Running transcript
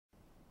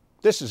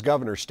This is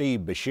Governor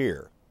Steve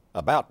Beshear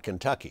about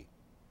Kentucky.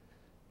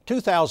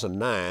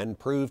 2009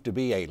 proved to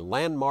be a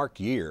landmark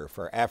year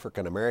for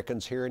African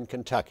Americans here in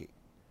Kentucky.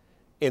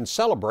 In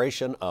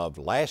celebration of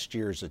last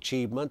year's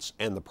achievements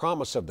and the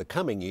promise of the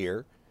coming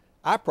year,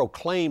 I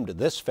proclaimed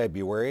this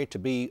February to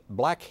be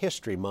Black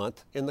History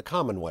Month in the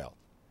Commonwealth.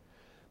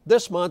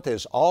 This month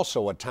is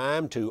also a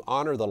time to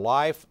honor the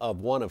life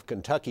of one of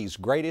Kentucky's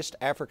greatest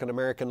African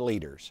American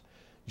leaders,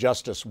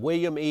 Justice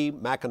William E.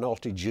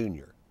 McAnulty,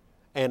 Jr.,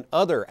 and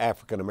other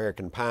African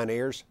American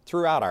pioneers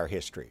throughout our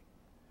history.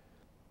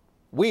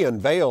 We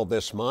unveiled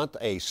this month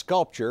a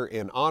sculpture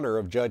in honor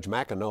of Judge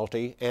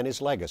McAnulty and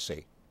his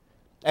legacy.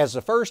 As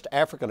the first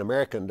African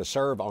American to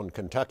serve on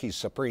Kentucky's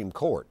Supreme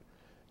Court,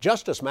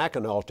 Justice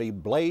McAnulty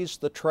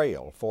blazed the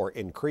trail for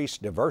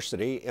increased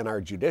diversity in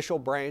our judicial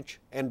branch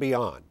and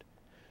beyond.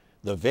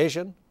 The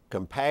vision,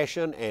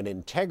 compassion, and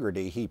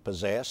integrity he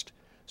possessed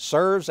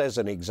serves as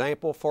an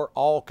example for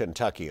all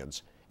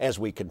Kentuckians as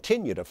we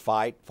continue to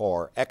fight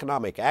for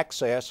economic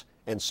access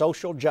and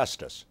social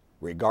justice,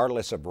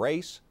 regardless of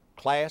race,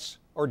 class,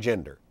 or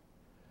gender.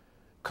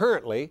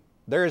 Currently,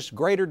 there is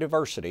greater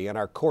diversity in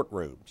our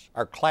courtrooms,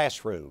 our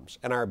classrooms,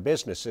 and our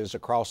businesses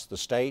across the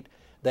state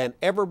than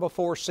ever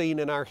before seen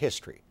in our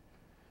history.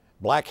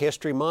 Black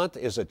History Month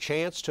is a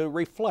chance to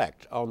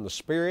reflect on the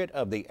spirit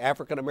of the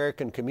African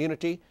American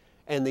community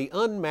and the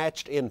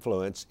unmatched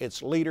influence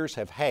its leaders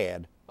have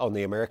had on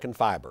the American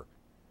fiber.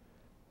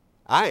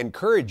 I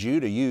encourage you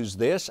to use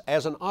this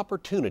as an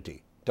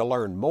opportunity to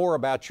learn more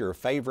about your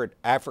favorite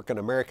African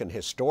American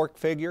historic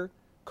figure,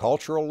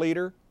 cultural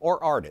leader,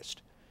 or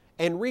artist,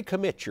 and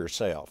recommit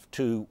yourself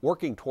to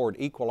working toward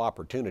equal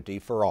opportunity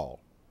for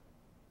all.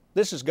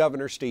 This is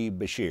Governor Steve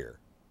Beshear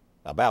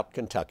about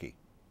Kentucky.